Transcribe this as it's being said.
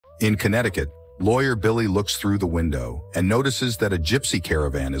In Connecticut, lawyer Billy looks through the window and notices that a gypsy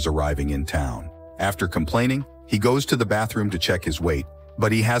caravan is arriving in town. After complaining, he goes to the bathroom to check his weight,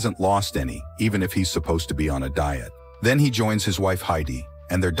 but he hasn't lost any, even if he's supposed to be on a diet. Then he joins his wife Heidi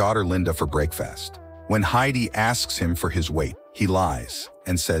and their daughter Linda for breakfast. When Heidi asks him for his weight, he lies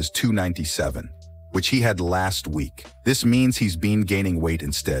and says 297, which he had last week. This means he's been gaining weight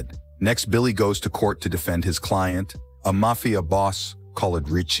instead. Next, Billy goes to court to defend his client, a mafia boss called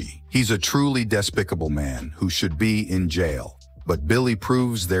Richie. He's a truly despicable man who should be in jail. But Billy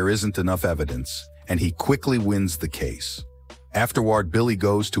proves there isn't enough evidence, and he quickly wins the case. Afterward, Billy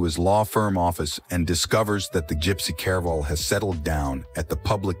goes to his law firm office and discovers that the gypsy caravan has settled down at the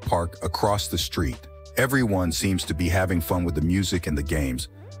public park across the street. Everyone seems to be having fun with the music and the games,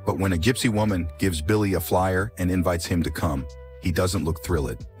 but when a gypsy woman gives Billy a flyer and invites him to come, he doesn't look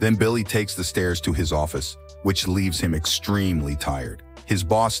thrilled. Then Billy takes the stairs to his office, which leaves him extremely tired. His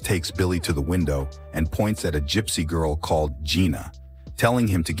boss takes Billy to the window and points at a gypsy girl called Gina, telling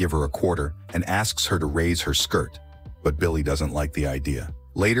him to give her a quarter and asks her to raise her skirt. But Billy doesn't like the idea.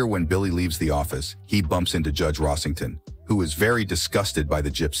 Later, when Billy leaves the office, he bumps into Judge Rossington, who is very disgusted by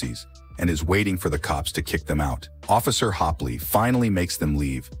the gypsies and is waiting for the cops to kick them out. Officer Hopley finally makes them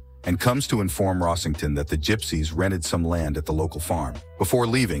leave and comes to inform Rossington that the gypsies rented some land at the local farm. Before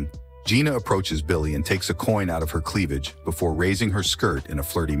leaving, Gina approaches Billy and takes a coin out of her cleavage before raising her skirt in a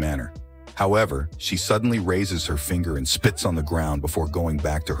flirty manner. However, she suddenly raises her finger and spits on the ground before going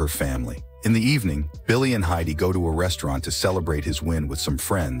back to her family. In the evening, Billy and Heidi go to a restaurant to celebrate his win with some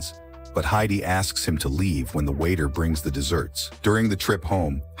friends, but Heidi asks him to leave when the waiter brings the desserts. During the trip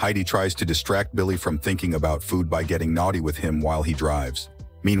home, Heidi tries to distract Billy from thinking about food by getting naughty with him while he drives.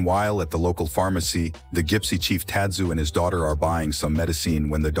 Meanwhile, at the local pharmacy, the gypsy chief Tadzu and his daughter are buying some medicine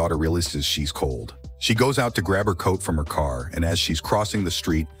when the daughter realizes she's cold. She goes out to grab her coat from her car, and as she's crossing the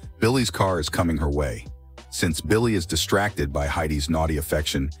street, Billy's car is coming her way. Since Billy is distracted by Heidi's naughty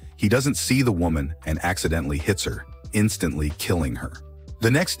affection, he doesn't see the woman and accidentally hits her, instantly killing her.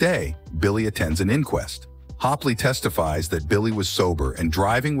 The next day, Billy attends an inquest. Hopley testifies that Billy was sober and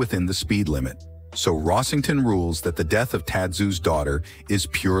driving within the speed limit, so Rossington rules that the death of Tadzu's daughter is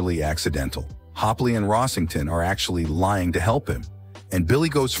purely accidental. Hopley and Rossington are actually lying to help him, and Billy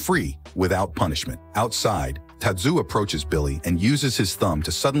goes free without punishment. Outside, Tadzu approaches Billy and uses his thumb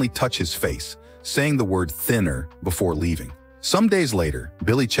to suddenly touch his face, saying the word thinner before leaving. Some days later,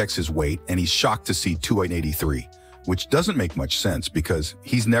 Billy checks his weight and he's shocked to see 283, which doesn't make much sense because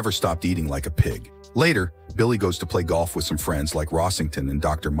he's never stopped eating like a pig. Later, Billy goes to play golf with some friends like Rossington and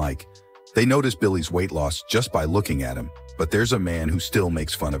Dr. Mike. They notice Billy's weight loss just by looking at him, but there's a man who still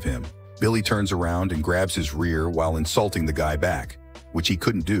makes fun of him. Billy turns around and grabs his rear while insulting the guy back, which he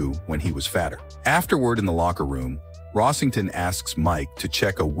couldn't do when he was fatter. Afterward, in the locker room, Rossington asks Mike to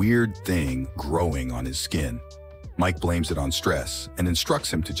check a weird thing growing on his skin. Mike blames it on stress and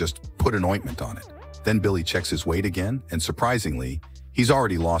instructs him to just put an ointment on it. Then Billy checks his weight again, and surprisingly, he's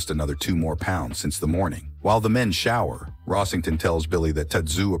already lost another 2 more pounds since the morning. While the men shower, Rossington tells Billy that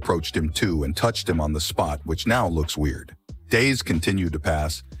Tadzu approached him too and touched him on the spot, which now looks weird. Days continue to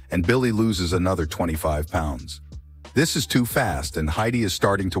pass, and Billy loses another 25 pounds. This is too fast, and Heidi is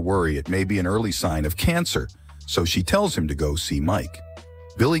starting to worry it may be an early sign of cancer, so she tells him to go see Mike.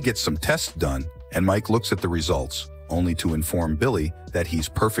 Billy gets some tests done, and Mike looks at the results, only to inform Billy that he's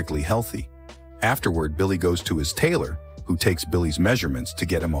perfectly healthy. Afterward, Billy goes to his tailor, who takes Billy's measurements to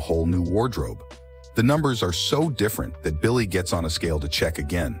get him a whole new wardrobe. The numbers are so different that Billy gets on a scale to check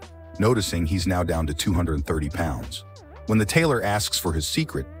again, noticing he's now down to 230 pounds. When the tailor asks for his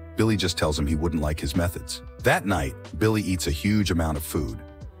secret, Billy just tells him he wouldn't like his methods. That night, Billy eats a huge amount of food,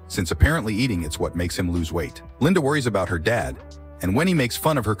 since apparently eating it's what makes him lose weight. Linda worries about her dad, and when he makes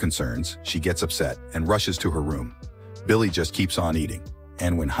fun of her concerns, she gets upset and rushes to her room. Billy just keeps on eating,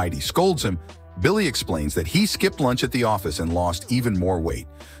 and when Heidi scolds him, Billy explains that he skipped lunch at the office and lost even more weight,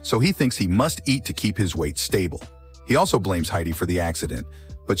 so he thinks he must eat to keep his weight stable. He also blames Heidi for the accident,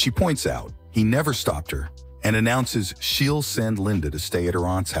 but she points out he never stopped her and announces she'll send Linda to stay at her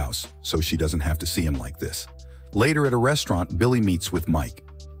aunt's house so she doesn't have to see him like this. Later at a restaurant, Billy meets with Mike,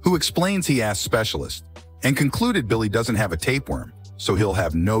 who explains he asked specialists and concluded Billy doesn't have a tapeworm, so he'll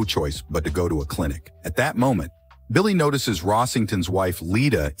have no choice but to go to a clinic. At that moment, Billy notices Rossington's wife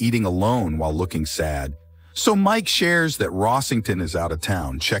Lita eating alone while looking sad, so Mike shares that Rossington is out of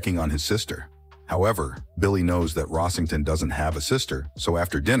town checking on his sister. However, Billy knows that Rossington doesn't have a sister, so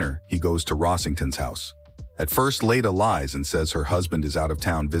after dinner, he goes to Rossington's house. At first, Lita lies and says her husband is out of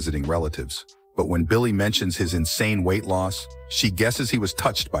town visiting relatives, but when Billy mentions his insane weight loss, she guesses he was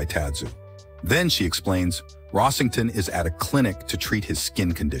touched by Tadzu. Then she explains Rossington is at a clinic to treat his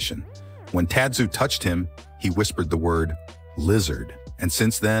skin condition. When Tadzu touched him, he whispered the word lizard. And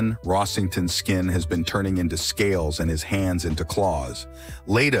since then, Rossington's skin has been turning into scales and his hands into claws.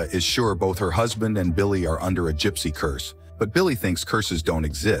 Leda is sure both her husband and Billy are under a gypsy curse, but Billy thinks curses don't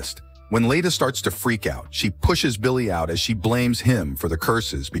exist. When Leda starts to freak out, she pushes Billy out as she blames him for the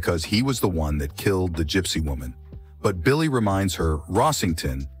curses because he was the one that killed the gypsy woman. But Billy reminds her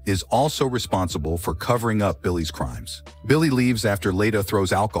Rossington is also responsible for covering up Billy's crimes. Billy leaves after Leda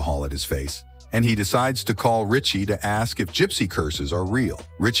throws alcohol at his face, and he decides to call Richie to ask if gypsy curses are real.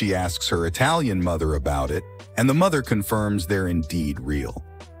 Richie asks her Italian mother about it, and the mother confirms they're indeed real,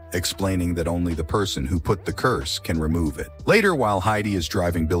 explaining that only the person who put the curse can remove it. Later, while Heidi is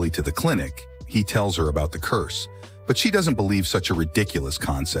driving Billy to the clinic, he tells her about the curse, but she doesn't believe such a ridiculous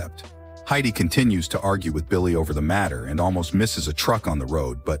concept. Heidi continues to argue with Billy over the matter and almost misses a truck on the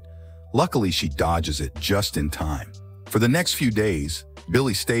road, but luckily she dodges it just in time. For the next few days,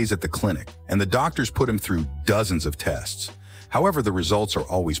 Billy stays at the clinic, and the doctors put him through dozens of tests. However, the results are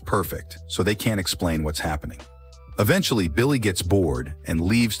always perfect, so they can't explain what's happening. Eventually, Billy gets bored and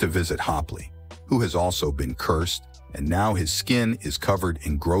leaves to visit Hopley, who has also been cursed, and now his skin is covered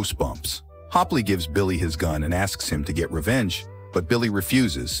in gross bumps. Hopley gives Billy his gun and asks him to get revenge, but Billy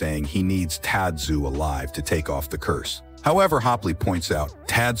refuses, saying he needs Tadzu alive to take off the curse. However, Hopley points out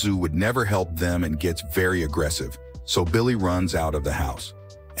Tadzu would never help them and gets very aggressive, so Billy runs out of the house.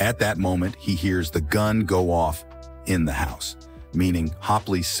 At that moment, he hears the gun go off in the house, meaning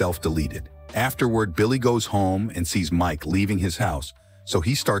Hopley self-deleted. Afterward, Billy goes home and sees Mike leaving his house, so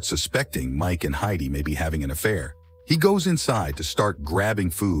he starts suspecting Mike and Heidi may be having an affair. He goes inside to start grabbing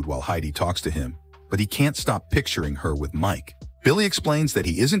food while Heidi talks to him, but he can't stop picturing her with Mike. Billy explains that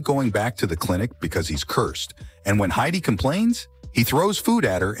he isn't going back to the clinic because he's cursed, and when Heidi complains, he throws food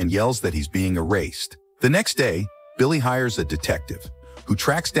at her and yells that he's being erased. The next day, Billy hires a detective who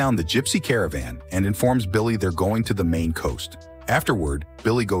tracks down the gypsy caravan and informs Billy they're going to the Maine coast. Afterward,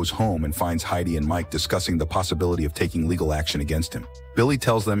 Billy goes home and finds Heidi and Mike discussing the possibility of taking legal action against him. Billy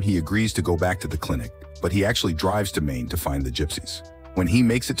tells them he agrees to go back to the clinic, but he actually drives to Maine to find the gypsies. When he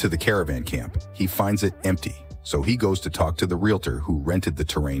makes it to the caravan camp, he finds it empty, so he goes to talk to the realtor who rented the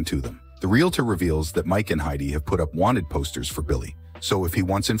terrain to them. The realtor reveals that Mike and Heidi have put up wanted posters for Billy, so if he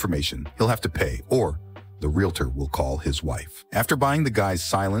wants information, he'll have to pay, or the realtor will call his wife. After buying the guy's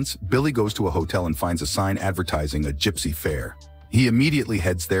silence, Billy goes to a hotel and finds a sign advertising a gypsy fair. He immediately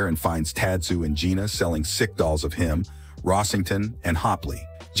heads there and finds Tadzu and Gina selling sick dolls of him, Rossington, and Hopley.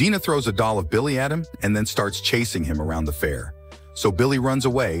 Gina throws a doll of Billy at him and then starts chasing him around the fair. So Billy runs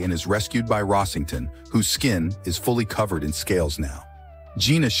away and is rescued by Rossington, whose skin is fully covered in scales now.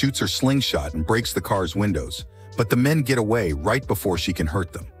 Gina shoots her slingshot and breaks the car's windows, but the men get away right before she can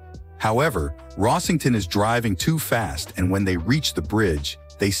hurt them. However, Rossington is driving too fast, and when they reach the bridge,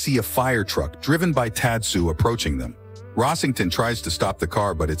 they see a fire truck driven by Tadzu approaching them. Rossington tries to stop the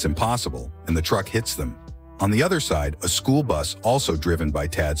car, but it's impossible, and the truck hits them. On the other side, a school bus, also driven by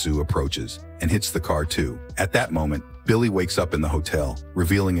Tadzu, approaches and hits the car too. At that moment, Billy wakes up in the hotel,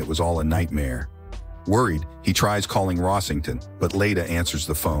 revealing it was all a nightmare. Worried, he tries calling Rossington, but Leda answers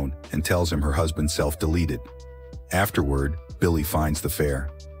the phone and tells him her husband self-deleted. Afterward, Billy finds the fair,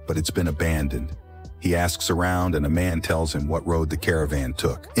 but it's been abandoned. He asks around and a man tells him what road the caravan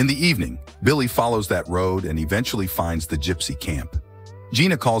took. In the evening, Billy follows that road and eventually finds the gypsy camp.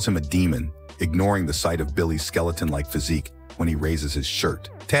 Gina calls him a demon, ignoring the sight of Billy's skeleton-like physique when he raises his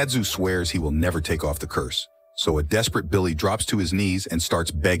shirt. Tadzu swears he will never take off the curse, so a desperate Billy drops to his knees and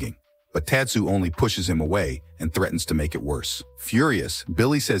starts begging, but Tadzu only pushes him away and threatens to make it worse. Furious,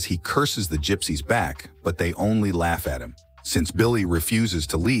 Billy says he curses the gypsies back, but they only laugh at him. Since Billy refuses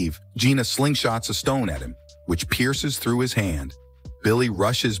to leave, Gina slingshots a stone at him, which pierces through his hand. Billy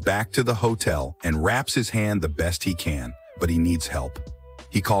rushes back to the hotel and wraps his hand the best he can, but he needs help.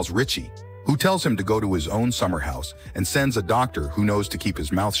 He calls Richie, who tells him to go to his own summer house and sends a doctor who knows to keep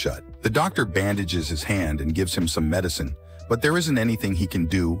his mouth shut. The doctor bandages his hand and gives him some medicine, but there isn't anything he can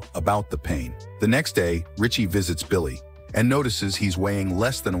do about the pain. The next day, Richie visits Billy and notices he's weighing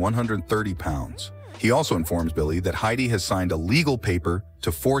less than 130 pounds. He also informs Billy that Heidi has signed a legal paper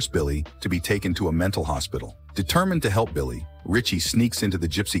to force Billy to be taken to a mental hospital. Determined to help Billy, Richie sneaks into the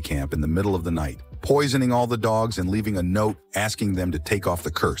gypsy camp in the middle of the night, poisoning all the dogs and leaving a note asking them to take off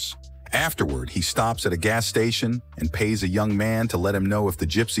the curse. Afterward, he stops at a gas station and pays a young man to let him know if the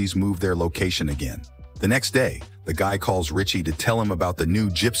gypsies move their location again. The next day, the guy calls Richie to tell him about the new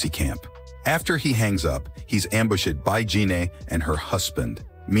gypsy camp. After he hangs up, he's ambushed by Gina and her husband.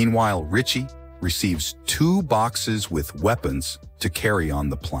 Meanwhile, Richie receives 2 boxes with weapons to carry on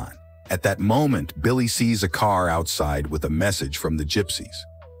the plan. At that moment, Billy sees a car outside with a message from the gypsies.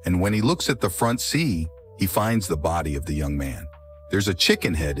 And when he looks at the front seat, he finds the body of the young man. There's a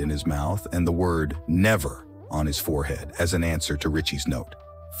chicken head in his mouth and the word "never" on his forehead as an answer to Richie's note.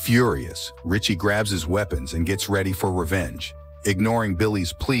 Furious, Richie grabs his weapons and gets ready for revenge, ignoring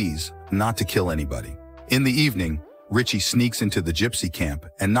Billy's pleas not to kill anybody. In the evening, Richie sneaks into the gypsy camp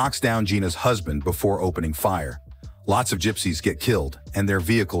and knocks down Gina's husband before opening fire. Lots of gypsies get killed and their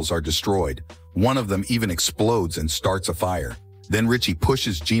vehicles are destroyed. One of them even explodes and starts a fire. Then Richie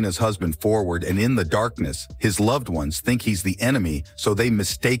pushes Gina's husband forward, and in the darkness, his loved ones think he's the enemy, so they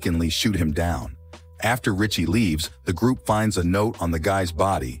mistakenly shoot him down. After Richie leaves, the group finds a note on the guy's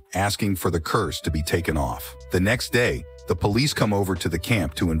body asking for the curse to be taken off. The next day, the police come over to the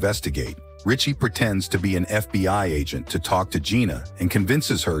camp to investigate. Richie pretends to be an FBI agent to talk to Gina and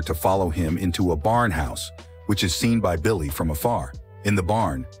convinces her to follow him into a barn house, which is seen by Billy from afar. In the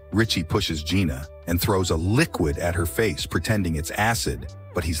barn, Richie pushes Gina and throws a liquid at her face, pretending it's acid,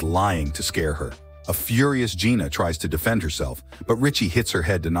 but he's lying to scare her. A furious Gina tries to defend herself, but Richie hits her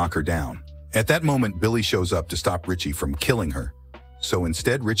head to knock her down. At that moment, Billy shows up to stop Richie from killing her. So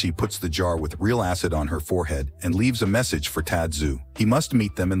instead, Richie puts the jar with real acid on her forehead and leaves a message for Tadzu. He must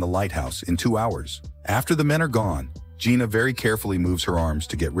meet them in the lighthouse in 2 hours. After the men are gone, Gina very carefully moves her arms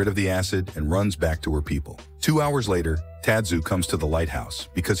to get rid of the acid and runs back to her people. 2 hours later, Tadzu comes to the lighthouse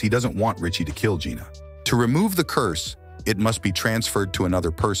because he doesn't want Richie to kill Gina. To remove the curse, it must be transferred to another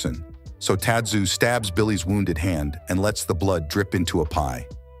person. So Tadzu stabs Billy's wounded hand and lets the blood drip into a pie.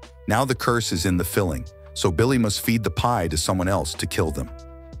 Now the curse is in the filling, so Billy must feed the pie to someone else to kill them.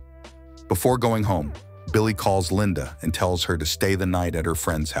 Before going home, Billy calls Linda and tells her to stay the night at her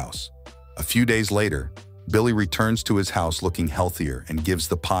friend's house. A few days later, Billy returns to his house looking healthier and gives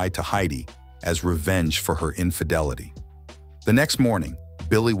the pie to Heidi as revenge for her infidelity. The next morning,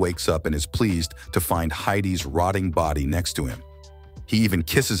 Billy wakes up and is pleased to find Heidi's rotting body next to him. He even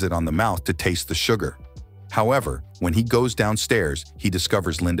kisses it on the mouth to taste the sugar. However, when he goes downstairs, he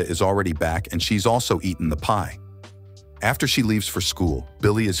discovers Linda is already back and she's also eaten the pie. After she leaves for school,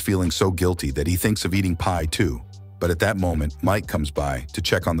 Billy is feeling so guilty that he thinks of eating pie too. But at that moment, Mike comes by to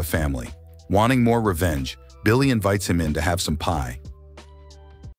check on the family. Wanting more revenge, Billy invites him in to have some pie,